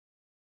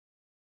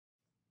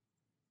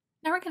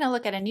Now we're going to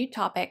look at a new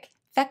topic,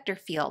 vector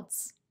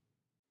fields.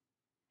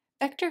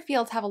 Vector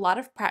fields have a lot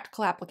of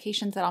practical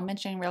applications that I'll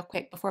mention real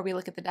quick before we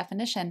look at the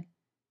definition.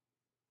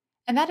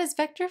 And that is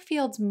vector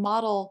fields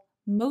model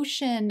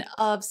motion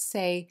of,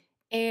 say,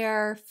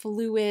 air,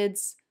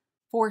 fluids,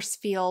 force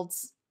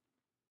fields.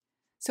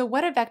 So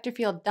what a vector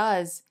field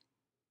does,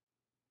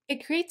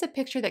 it creates a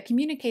picture that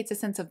communicates a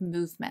sense of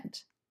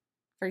movement.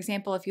 For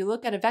example, if you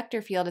look at a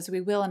vector field, as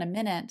we will in a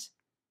minute,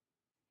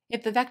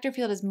 if the vector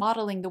field is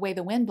modeling the way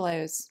the wind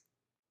blows,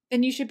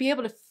 then you should be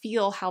able to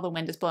feel how the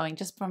wind is blowing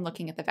just from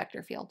looking at the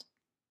vector field.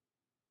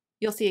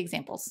 You'll see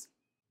examples.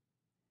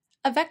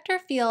 A vector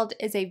field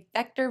is a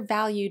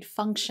vector-valued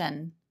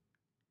function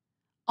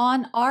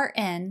on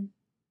Rn,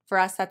 for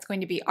us that's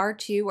going to be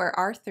R2 or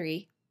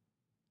R3,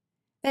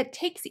 that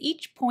takes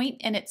each point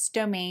in its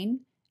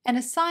domain and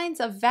assigns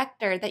a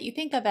vector that you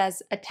think of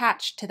as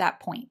attached to that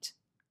point.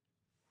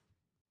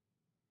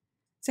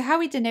 So how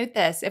we denote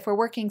this if we're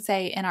working,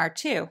 say, in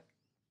R2,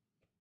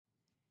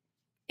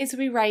 is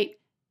we write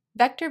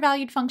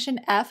vector-valued function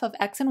f of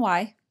x and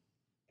y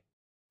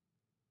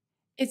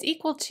is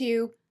equal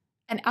to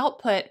an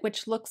output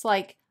which looks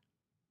like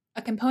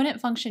a component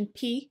function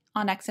p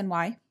on x and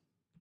y,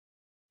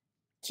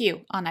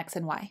 q on x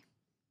and y.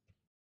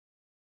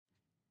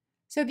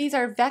 So these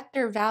are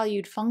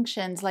vector-valued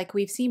functions like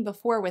we've seen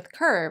before with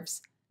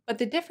curves, but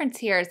the difference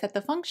here is that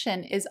the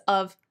function is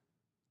of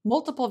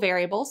multiple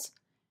variables,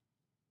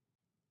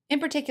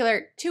 in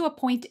particular to a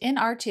point in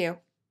R2.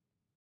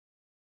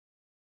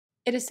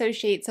 It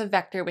associates a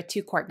vector with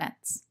two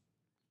coordinates.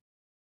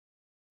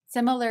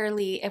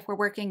 Similarly, if we're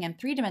working in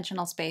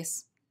three-dimensional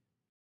space,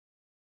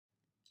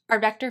 our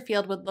vector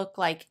field would look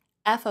like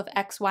f of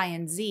x, y,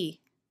 and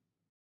z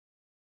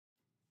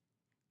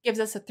gives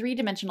us a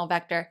three-dimensional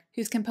vector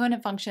whose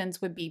component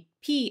functions would be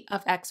p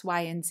of x,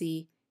 y, and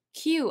z,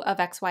 q of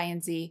x, y,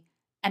 and z,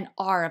 and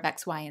r of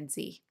x, y, and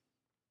z.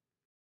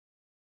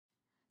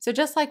 So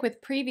just like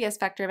with previous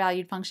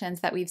vector-valued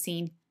functions that we've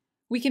seen,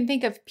 we can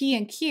think of p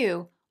and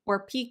q, or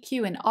p,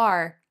 q, and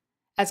r,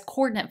 as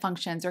coordinate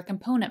functions or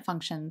component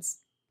functions,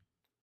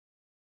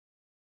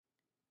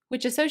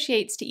 which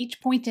associates to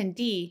each point in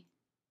D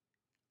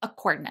a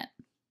coordinate.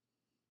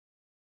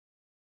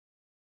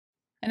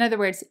 In other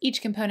words,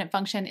 each component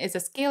function is a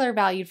scalar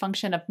valued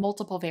function of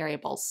multiple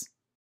variables.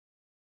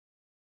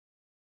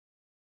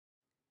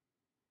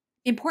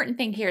 The important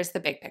thing here is the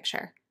big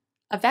picture.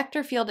 A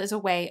vector field is a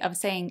way of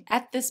saying,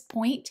 at this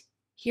point,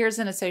 here's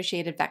an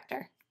associated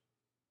vector.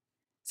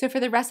 So for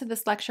the rest of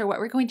this lecture, what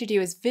we're going to do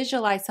is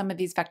visualize some of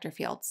these vector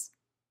fields.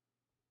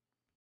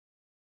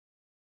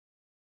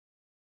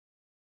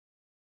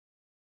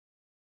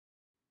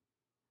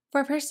 For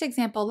our first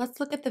example,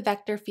 let's look at the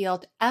vector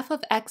field f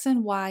of x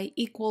and y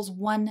equals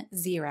 1,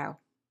 0.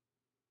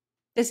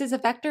 This is a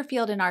vector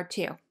field in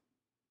R2.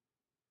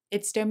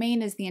 Its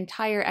domain is the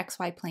entire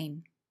xy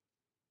plane.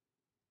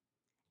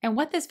 And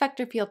what this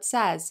vector field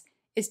says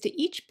is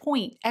to each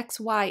point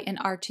xy in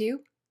R2,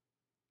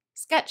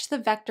 sketch the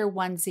vector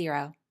 1,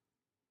 0.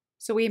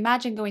 So we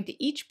imagine going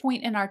to each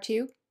point in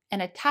R2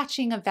 and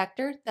attaching a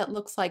vector that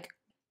looks like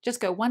just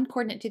go one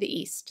coordinate to the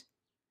east.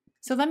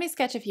 So let me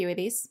sketch a few of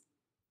these.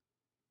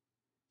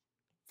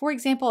 For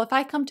example, if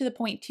I come to the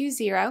point 2,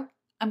 0,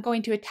 I'm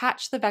going to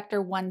attach the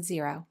vector 1,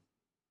 0.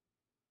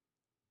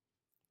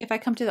 If I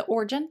come to the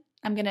origin,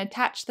 I'm going to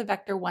attach the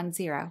vector 1,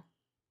 0.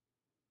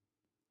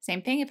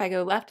 Same thing, if I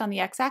go left on the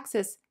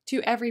x-axis,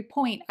 to every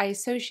point I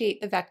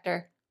associate the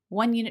vector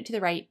 1 unit to the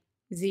right,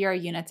 0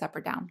 units up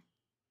or down.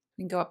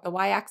 We can go up the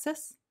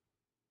y-axis.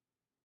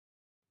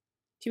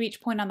 To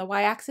each point on the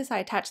y-axis, I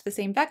attach the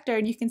same vector,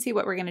 and you can see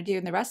what we're going to do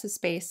in the rest of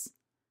space.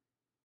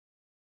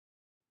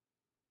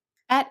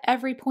 At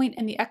every point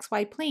in the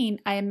xy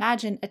plane, I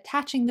imagine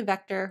attaching the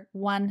vector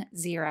 1,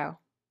 0.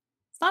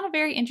 It's not a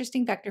very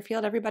interesting vector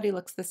field. Everybody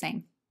looks the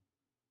same.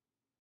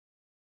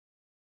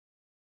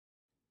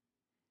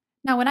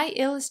 Now, when I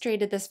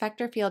illustrated this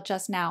vector field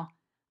just now,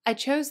 I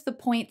chose the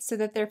points so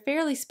that they're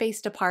fairly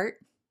spaced apart.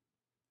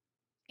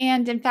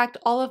 And in fact,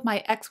 all of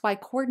my xy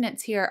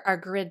coordinates here are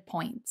grid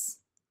points.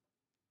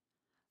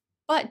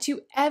 But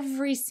to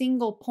every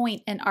single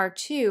point in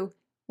R2,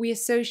 we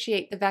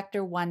associate the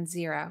vector 1,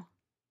 0.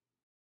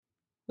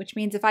 Which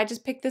means if I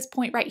just pick this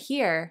point right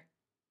here,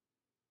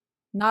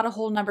 not a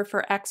whole number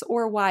for x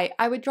or y,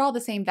 I would draw the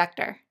same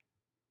vector.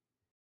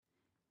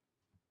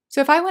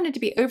 So if I wanted to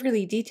be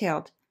overly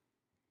detailed,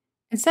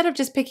 instead of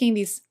just picking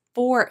these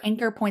 4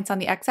 anchor points on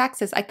the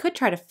x-axis, I could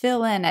try to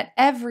fill in at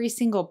every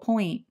single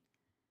point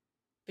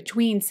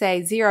between,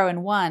 say, 0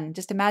 and 1.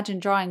 Just imagine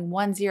drawing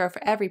 1, 0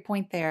 for every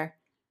point there,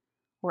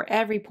 or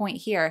every point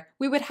here.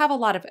 We would have a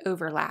lot of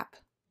overlap.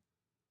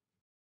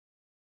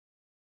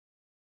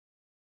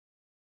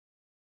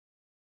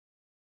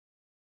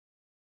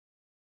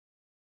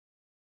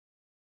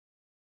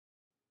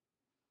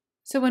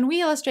 So when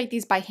we illustrate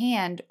these by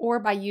hand or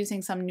by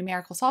using some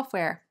numerical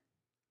software,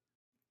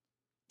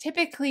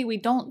 typically we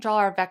don't draw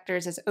our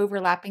vectors as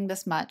overlapping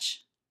this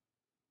much.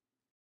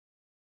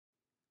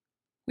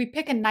 We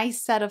pick a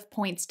nice set of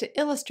points to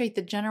illustrate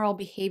the general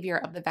behavior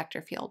of the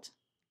vector field.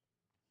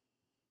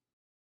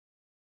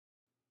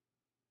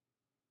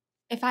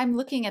 If I'm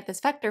looking at this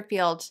vector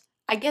field,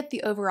 I get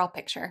the overall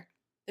picture.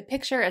 The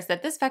picture is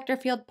that this vector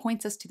field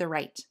points us to the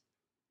right.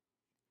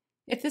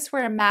 If this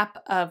were a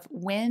map of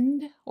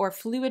wind or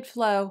fluid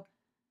flow,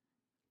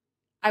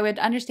 I would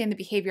understand the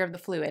behavior of the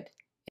fluid.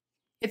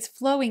 It's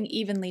flowing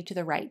evenly to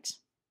the right.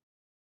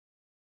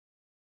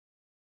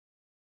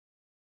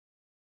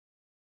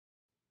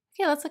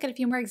 Okay, let's look at a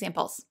few more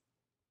examples.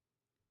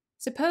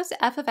 Suppose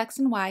f of x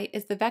and y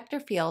is the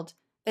vector field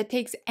that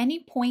takes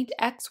any point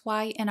x,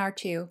 y in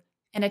R2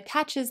 and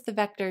attaches the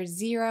vector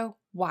 0,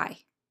 y.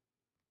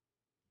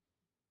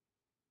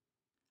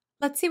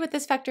 Let's see what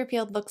this vector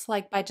field looks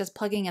like by just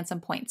plugging in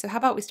some points. So how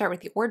about we start with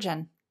the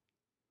origin?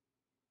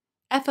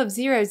 F of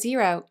 0,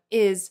 0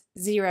 is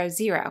 0,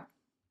 0.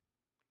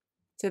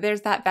 So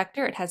there's that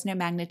vector, it has no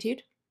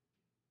magnitude.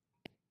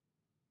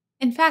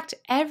 In fact,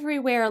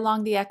 everywhere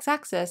along the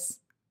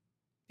x-axis,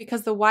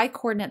 because the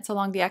y-coordinates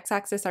along the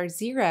x-axis are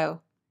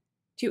 0,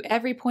 to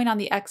every point on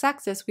the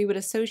x-axis we would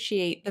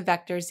associate the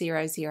vector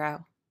 0,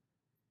 0.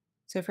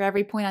 So for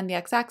every point on the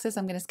x-axis,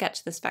 I'm going to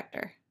sketch this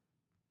vector.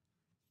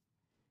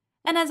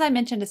 And as I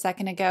mentioned a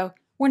second ago,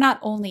 we're not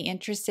only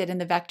interested in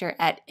the vector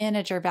at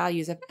integer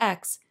values of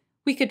x,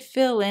 we could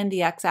fill in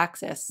the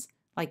x-axis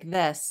like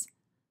this.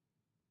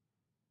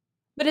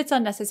 But it's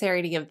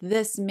unnecessary to give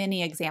this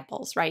many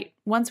examples, right?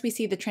 Once we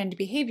see the trend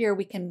behavior,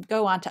 we can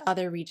go on to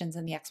other regions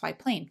in the xy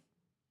plane.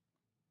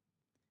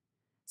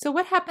 So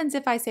what happens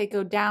if I say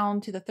go down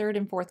to the third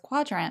and fourth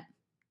quadrant?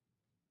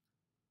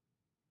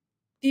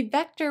 The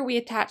vector we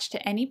attach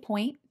to any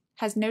point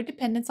has no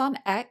dependence on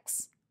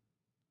x.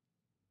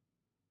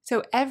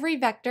 So every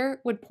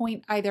vector would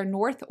point either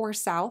north or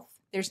south.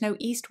 There's no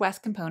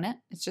east-west component.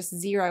 It's just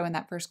 0 in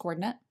that first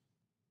coordinate.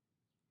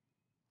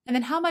 And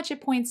then how much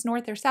it points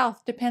north or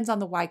south depends on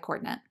the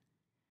y-coordinate.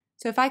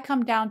 So if I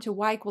come down to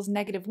y equals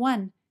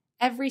 -1,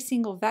 every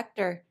single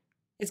vector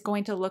is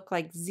going to look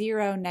like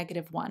 0,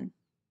 -1.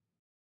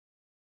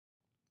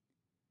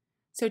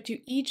 So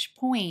to each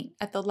point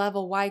at the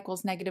level y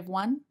equals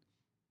 -1,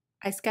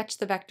 I sketch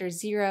the vector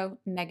 0,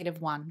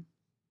 -1.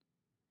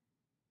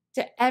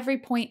 To every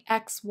point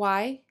x,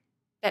 y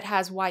that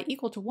has y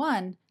equal to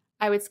 1,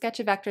 I would sketch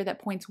a vector that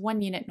points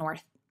 1 unit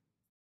north.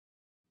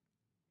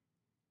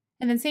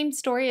 And then same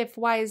story, if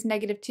y is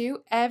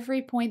 -2,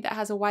 every point that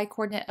has a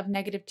y-coordinate of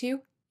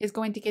 -2 is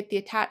going to get the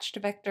attached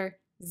vector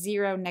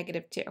 0,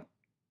 -2.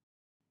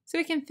 So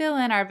we can fill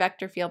in our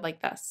vector field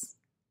like this.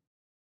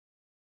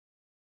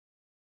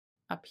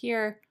 Up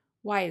here,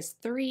 y is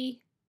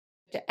 3.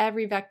 To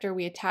every vector,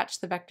 we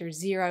attach the vector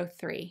 0,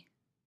 3.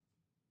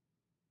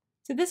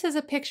 So this is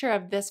a picture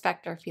of this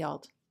vector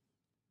field.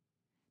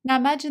 Now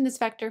imagine this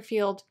vector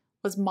field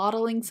was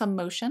modeling some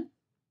motion.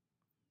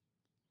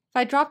 If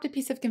I dropped a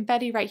piece of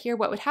confetti right here,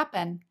 what would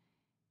happen?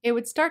 It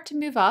would start to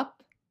move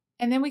up,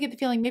 and then we get the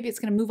feeling maybe it's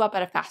going to move up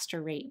at a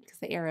faster rate because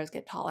the arrows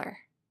get taller.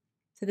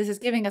 So this is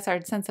giving us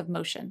our sense of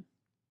motion.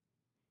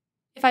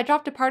 If I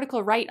dropped a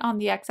particle right on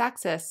the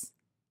x-axis,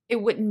 it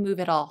wouldn't move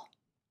at all.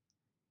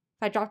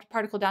 If I dropped a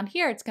particle down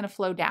here, it's going to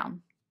flow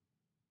down.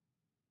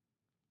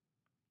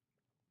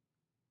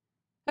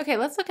 Okay,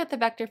 let's look at the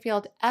vector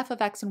field f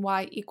of x and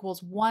y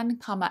equals 1,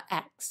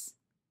 x.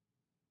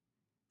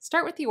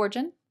 Start with the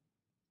origin.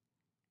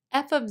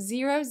 F of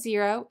 0,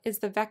 0 is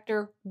the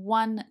vector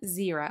 1,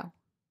 0.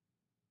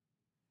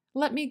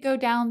 Let me go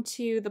down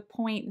to the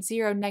point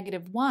 0,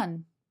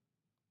 -1.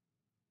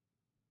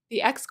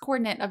 The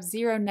x-coordinate of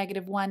 0,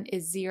 -1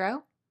 is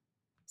 0,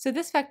 so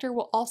this vector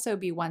will also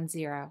be 1,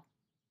 0.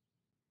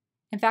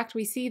 In fact,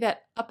 we see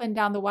that up and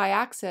down the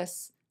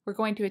y-axis, we're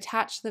going to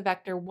attach the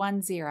vector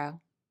 1,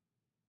 0.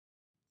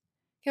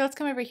 Okay, let's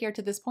come over here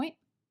to this point.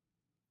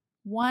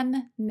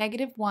 1,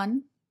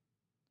 -1.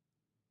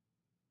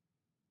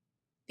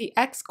 The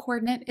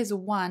x-coordinate is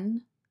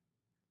 1.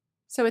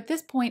 So at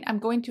this point, I'm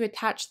going to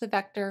attach the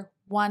vector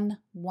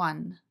 1,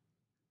 1.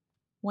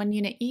 1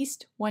 unit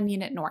east, 1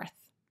 unit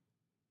north.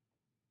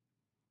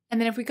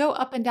 And then if we go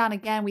up and down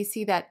again, we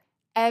see that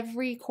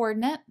every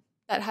coordinate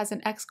that has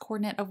an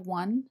x-coordinate of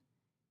 1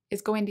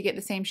 is going to get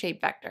the same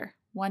shape vector.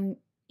 1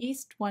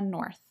 east, 1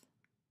 north.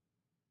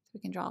 So we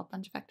can draw a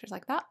bunch of vectors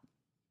like that.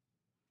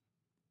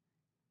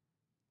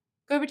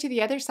 Go over to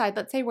the other side.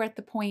 Let's say we're at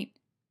the point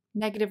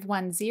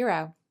 -1,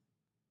 0.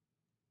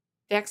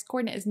 The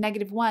x-coordinate is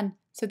 -1,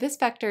 so this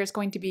vector is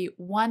going to be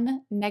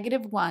 1,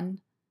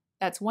 -1.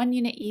 That's 1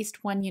 unit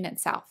east, 1 unit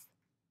south.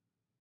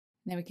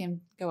 And then we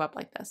can go up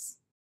like this.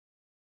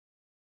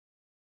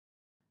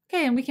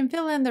 Okay, and we can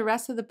fill in the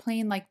rest of the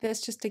plane like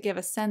this just to give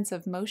a sense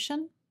of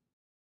motion.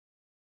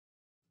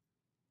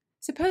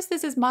 Suppose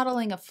this is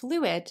modeling a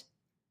fluid,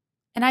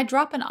 and I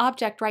drop an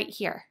object right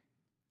here.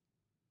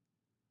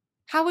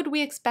 How would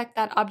we expect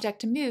that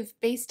object to move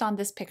based on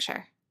this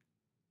picture?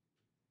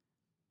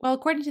 Well,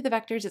 according to the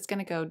vectors, it's going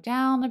to go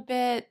down a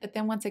bit, but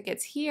then once it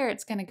gets here,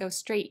 it's going to go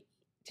straight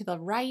to the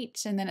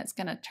right, and then it's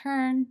going to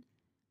turn.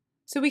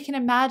 So we can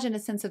imagine a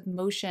sense of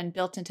motion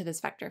built into this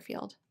vector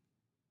field.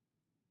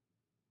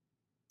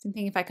 Same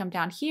thing if I come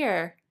down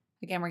here,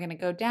 again, we're going to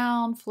go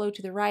down, flow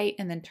to the right,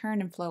 and then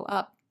turn and flow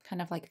up,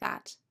 kind of like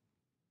that.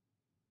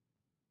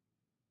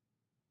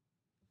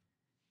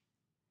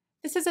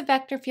 This is a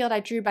vector field I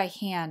drew by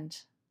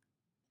hand.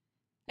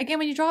 Again,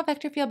 when you draw a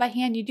vector field by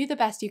hand, you do the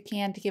best you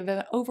can to give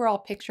an overall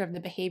picture of the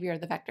behavior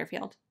of the vector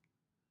field.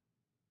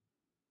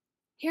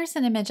 Here's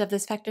an image of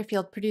this vector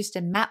field produced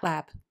in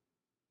MATLAB.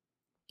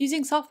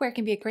 Using software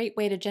can be a great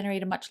way to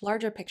generate a much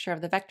larger picture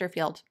of the vector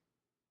field.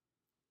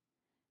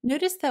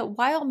 Notice that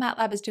while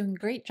MATLAB is doing a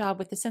great job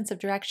with the sense of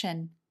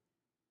direction,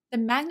 the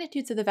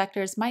magnitudes of the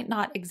vectors might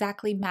not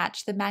exactly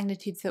match the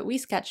magnitudes that we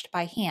sketched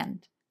by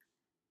hand.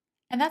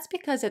 And that's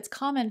because it's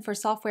common for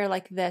software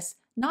like this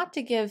not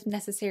to give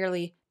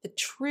necessarily the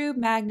true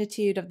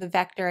magnitude of the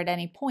vector at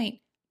any point,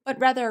 but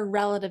rather a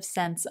relative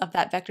sense of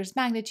that vector's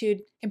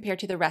magnitude compared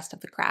to the rest of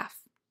the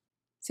graph.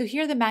 So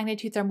here the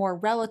magnitudes are more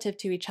relative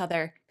to each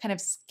other, kind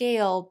of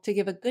scaled to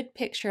give a good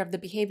picture of the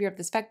behavior of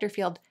this vector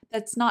field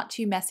that's not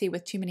too messy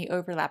with too many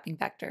overlapping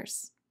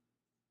vectors.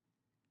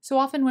 So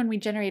often when we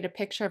generate a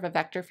picture of a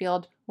vector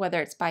field,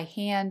 whether it's by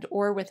hand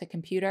or with a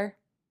computer,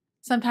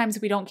 sometimes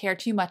we don't care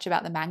too much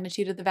about the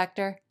magnitude of the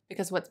vector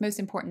because what's most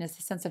important is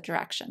the sense of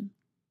direction.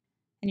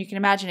 And you can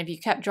imagine if you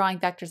kept drawing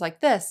vectors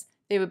like this,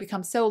 they would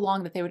become so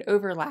long that they would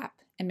overlap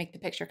and make the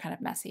picture kind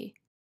of messy.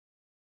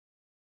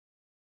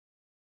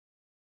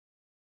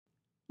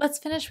 Let's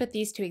finish with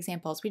these two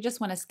examples. We just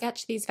want to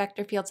sketch these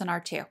vector fields in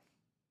R2.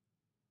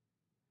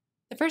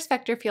 The first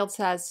vector field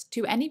says,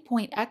 to any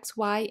point x,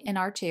 y in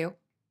R2,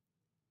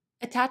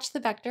 attach the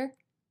vector,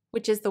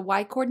 which is the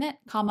y-coordinate,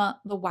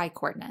 comma, the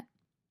y-coordinate.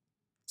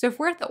 So if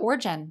we're at the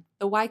origin,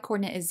 the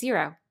y-coordinate is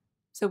 0,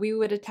 so we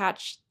would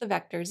attach the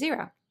vector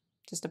 0,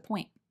 just a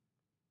point.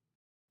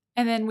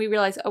 And then we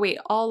realize, oh wait,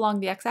 all along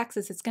the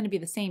x-axis it's going to be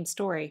the same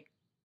story.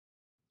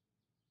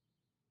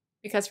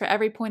 Because for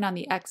every point on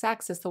the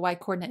x-axis, the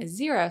y-coordinate is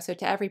 0, so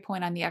to every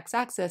point on the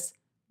x-axis,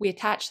 we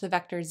attach the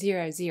vector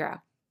 0,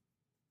 0.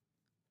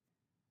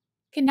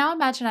 Okay, now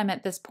imagine I'm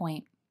at this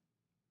point,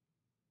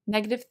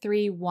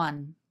 -3,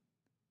 1.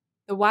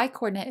 The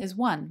y-coordinate is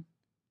 1,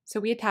 so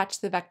we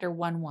attach the vector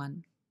 1,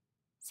 1.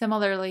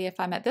 Similarly, if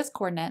I'm at this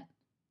coordinate,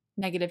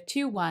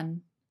 -2,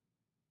 1,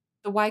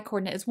 the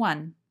y-coordinate is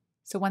 1,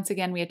 so once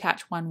again we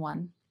attach 1,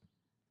 1.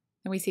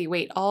 And we see,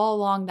 wait, all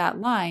along that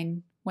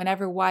line,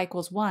 whenever y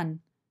equals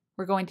 1,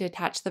 we're going to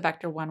attach the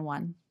vector 1,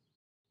 1.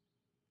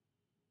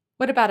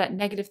 What about at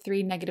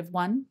 -3,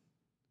 -1?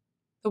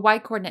 The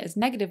y-coordinate is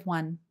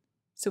 -1,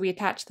 so we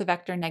attach the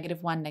vector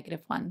 -1,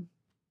 -1.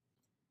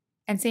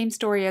 And same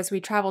story as we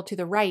travel to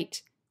the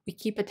right, we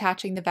keep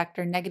attaching the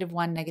vector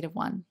 -1,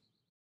 -1.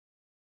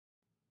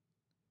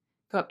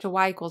 Go up to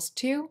y equals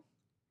 2.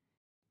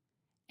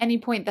 Any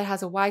point that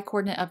has a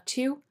y-coordinate of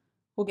 2,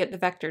 we'll get the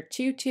vector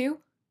 2,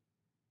 2.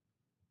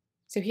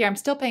 So here I'm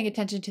still paying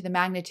attention to the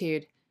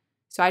magnitude.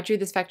 So I drew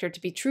this vector to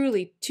be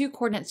truly 2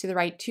 coordinates to the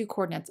right, 2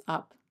 coordinates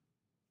up.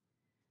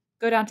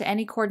 Go down to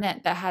any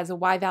coordinate that has a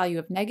y value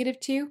of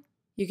 -2,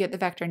 you get the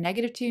vector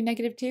 -2,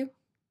 -2.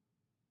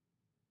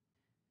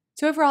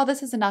 So overall,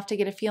 this is enough to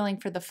get a feeling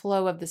for the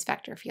flow of this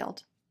vector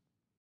field.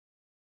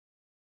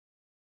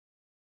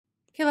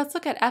 Okay, let's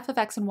look at f of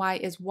x and y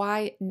is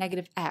y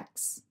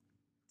 -x.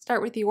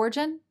 Start with the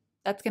origin,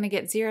 that's going to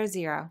get 0,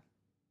 0.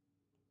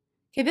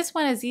 Okay, this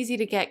one is easy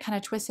to get kind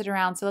of twisted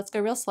around, so let's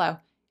go real slow.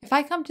 If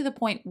I come to the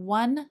point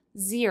 1,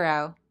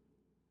 0,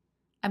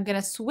 I'm going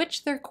to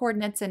switch their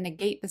coordinates and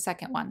negate the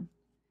second one.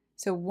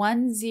 So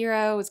 1,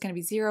 0 is going to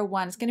be 0,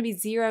 1. It's going to be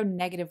 0,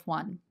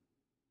 -1.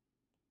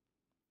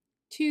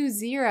 2,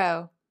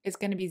 0 is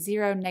going to be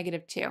 0,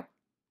 -2.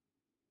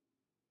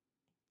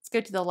 Let's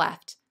go to the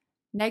left.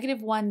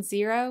 -1,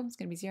 0 is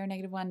going to be 0,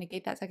 -1.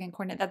 Negate that second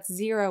coordinate. That's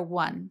 0,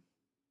 1.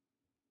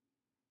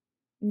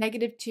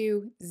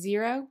 -2,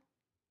 0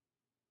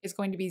 is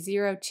going to be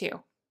 0,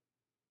 2.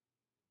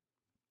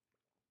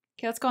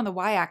 Okay, let's go on the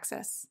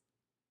y-axis.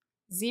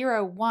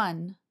 0,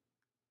 1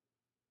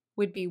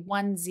 would be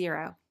 1,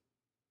 0.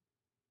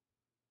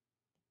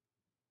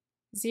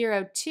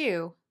 0,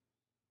 2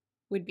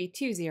 would be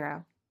 2,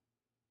 0.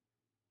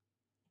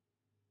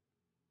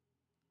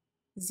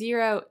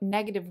 0,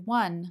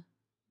 -1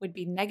 would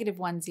be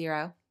 -1,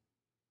 0.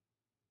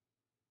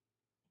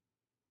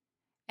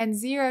 And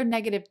 0,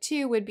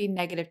 -2 would be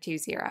 -2,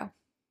 0.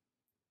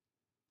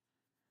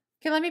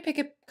 Okay, let me pick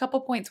a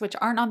couple points which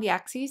aren't on the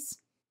axes.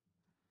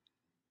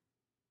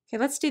 Okay,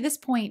 let's do this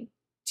point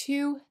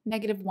 2,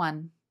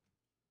 -1.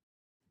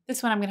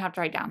 This one I'm going to have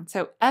to write down.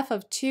 So f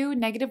of 2,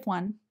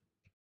 -1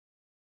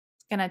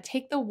 is going to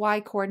take the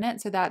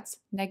y-coordinate, so that's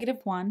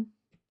 -1,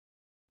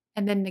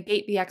 and then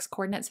negate the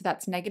x-coordinate, so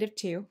that's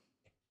 -2.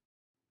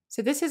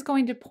 So this is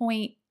going to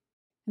point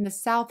in the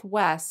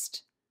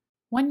southwest,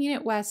 1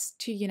 unit west,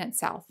 2 units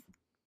south.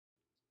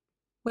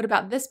 What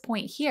about this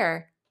point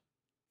here?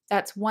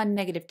 That's 1,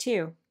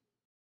 -2.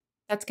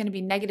 That's going to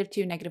be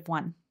 -2,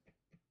 -1.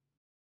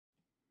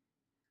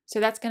 So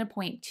that's going to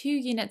point 2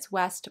 units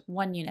west,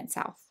 1 unit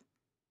south.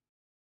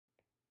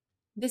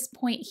 This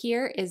point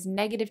here is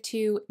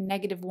 -2,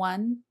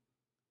 -1.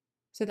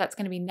 So that's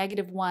going to be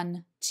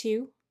 -1,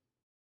 2.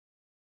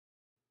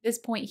 This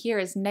point here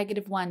is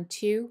 -1,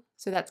 2.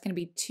 So that's going to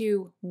be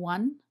 2,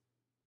 1.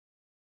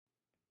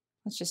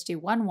 Let's just do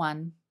 1,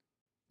 1.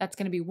 That's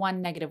going to be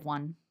 1,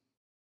 -1.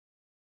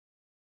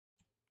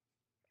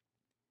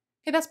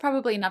 Okay, that's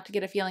probably enough to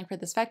get a feeling for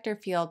this vector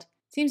field.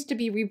 It seems to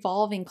be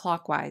revolving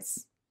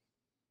clockwise.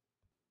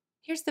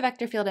 Here's the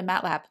vector field in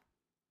MATLAB.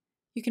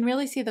 You can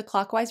really see the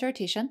clockwise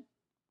rotation.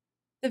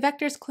 The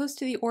vectors close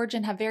to the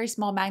origin have very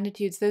small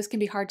magnitudes. Those can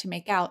be hard to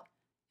make out.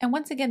 And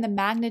once again, the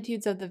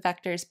magnitudes of the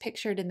vectors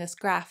pictured in this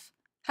graph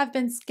have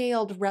been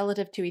scaled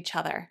relative to each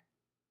other.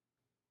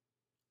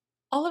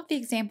 All of the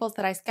examples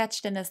that I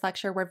sketched in this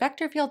lecture were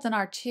vector fields in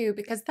R2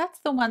 because that's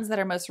the ones that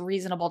are most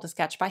reasonable to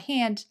sketch by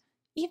hand,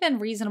 even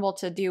reasonable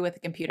to do with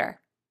a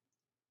computer.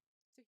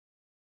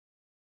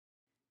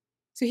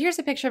 So here's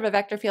a picture of a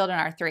vector field in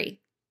R3.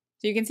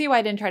 So you can see why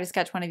I didn't try to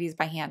sketch one of these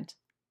by hand.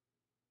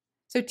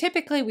 So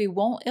typically we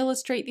won't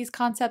illustrate these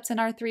concepts in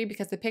R3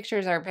 because the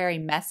pictures are very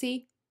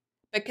messy,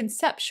 but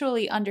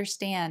conceptually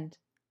understand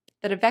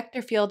that a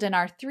vector field in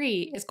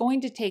R3 is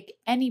going to take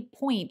any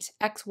point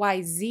x,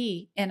 y,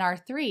 z in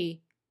R3,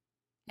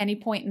 any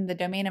point in the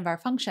domain of our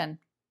function,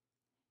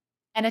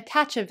 and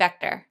attach a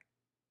vector,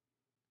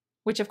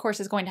 which of course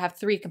is going to have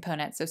three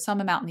components, so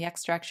some amount in the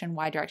x direction,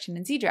 y direction,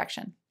 and z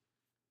direction.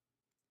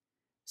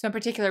 So in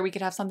particular, we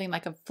could have something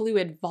like a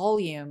fluid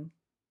volume,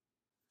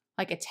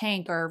 like a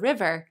tank or a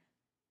river,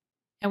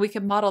 and we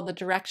could model the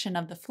direction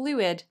of the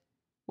fluid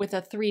with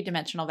a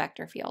three-dimensional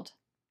vector field.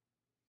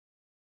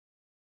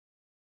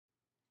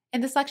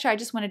 In this lecture, I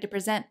just wanted to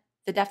present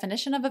the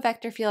definition of a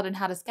vector field and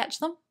how to sketch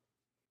them.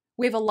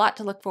 We have a lot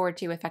to look forward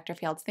to with vector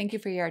fields. Thank you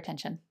for your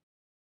attention.